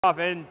Off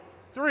in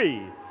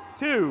 3,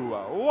 2,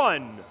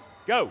 1,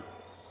 go.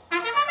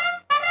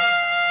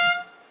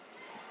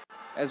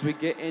 As we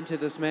get into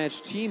this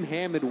match, Team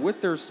Hammond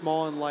with their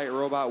small and light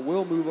robot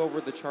will move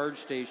over the charge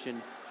station.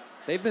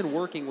 They've been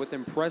working with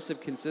impressive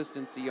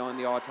consistency on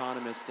the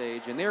autonomous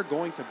stage, and they're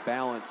going to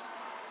balance.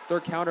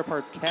 Their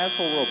counterparts,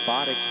 Castle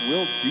Robotics,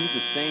 will do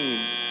the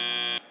same.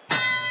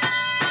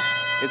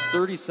 It's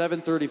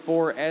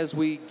 37-34 as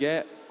we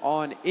get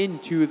on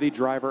into the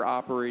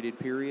driver-operated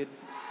period.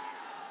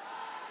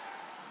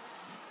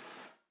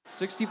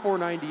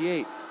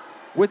 64-98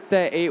 with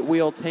that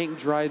 8-wheel tank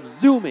drive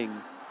zooming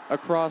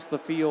across the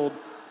field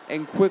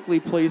and quickly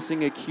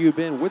placing a cube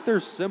in with their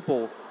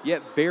simple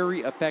yet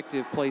very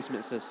effective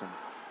placement system.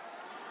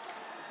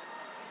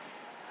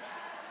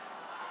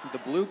 The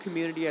blue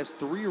community has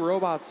 3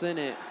 robots in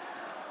it,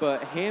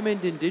 but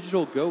Hammond and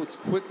Digital Goats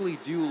quickly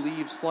do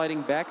leave,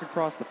 sliding back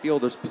across the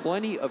field. There's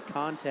plenty of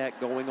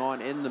contact going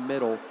on in the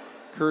middle,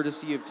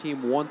 courtesy of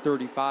Team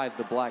 135,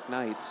 the Black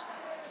Knights.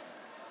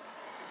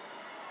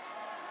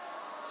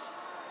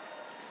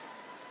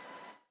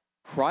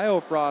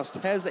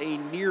 Cryofrost has a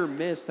near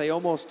miss. They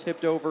almost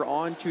tipped over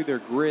onto their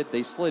grid.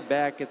 They slid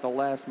back at the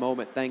last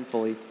moment,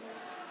 thankfully.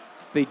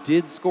 They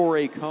did score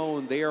a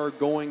cone. They are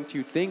going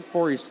to think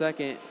for a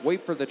second,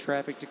 wait for the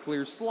traffic to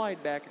clear,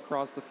 slide back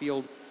across the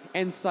field,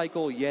 and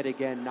cycle yet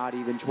again, not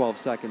even 12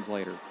 seconds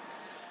later.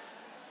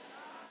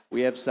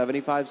 We have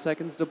 75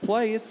 seconds to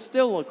play. It's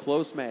still a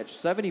close match,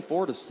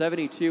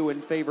 74-72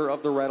 in favor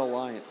of the Red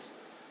Alliance.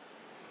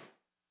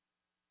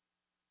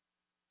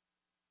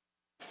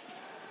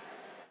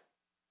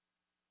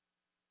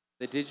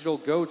 The Digital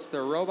Goats,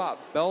 their robot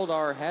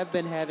Beldar, have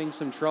been having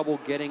some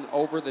trouble getting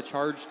over the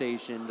charge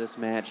station this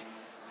match.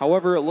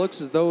 However, it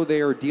looks as though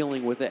they are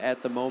dealing with it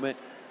at the moment.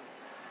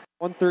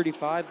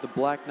 135, the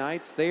Black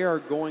Knights, they are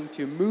going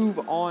to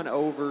move on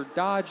over,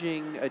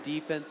 dodging a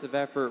defensive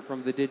effort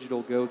from the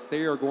Digital Goats.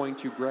 They are going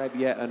to grab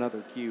yet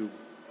another cube.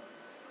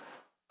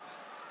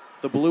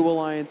 The Blue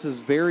Alliance is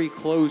very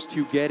close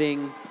to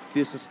getting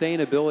the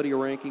sustainability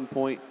ranking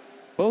point.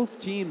 Both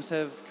teams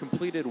have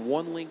completed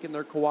 1 link in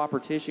their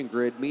cooperation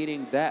grid,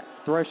 meaning that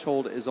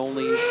threshold is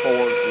only 4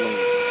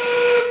 links.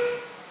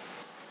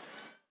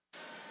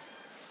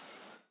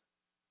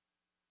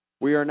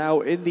 We are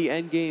now in the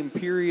endgame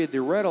period.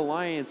 The Red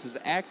Alliance is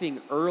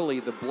acting early.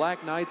 The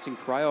Black Knights and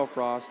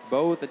Cryofrost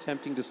both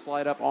attempting to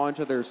slide up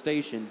onto their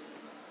station.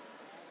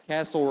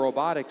 Castle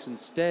Robotics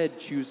instead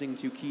choosing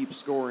to keep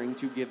scoring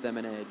to give them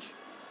an edge.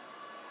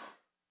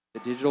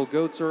 The Digital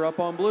Goats are up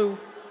on blue.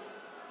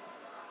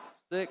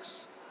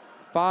 6,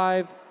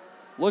 5,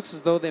 looks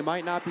as though they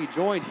might not be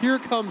joined. Here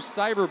comes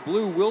Cyber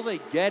Blue. Will they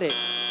get it?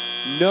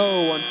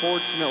 No,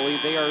 unfortunately,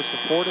 they are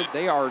supported.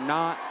 They are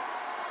not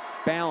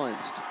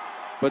balanced,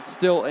 but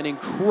still an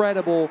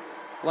incredible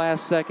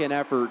last-second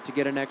effort to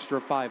get an extra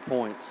 5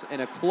 points in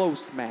a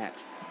close match.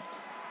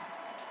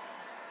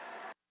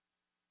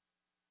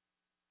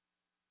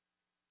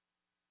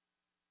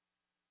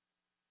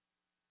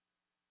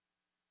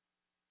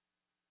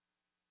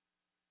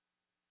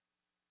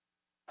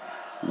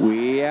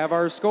 We have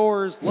our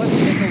scores. Let's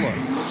take a look.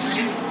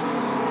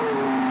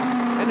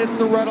 And it's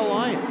the Red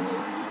Alliance.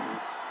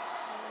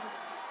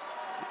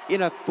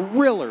 In a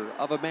thriller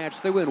of a match,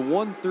 they win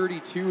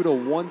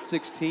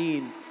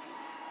 132-116,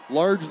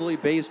 largely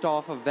based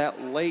off of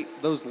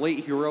those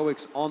late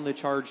heroics on the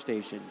charge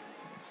station.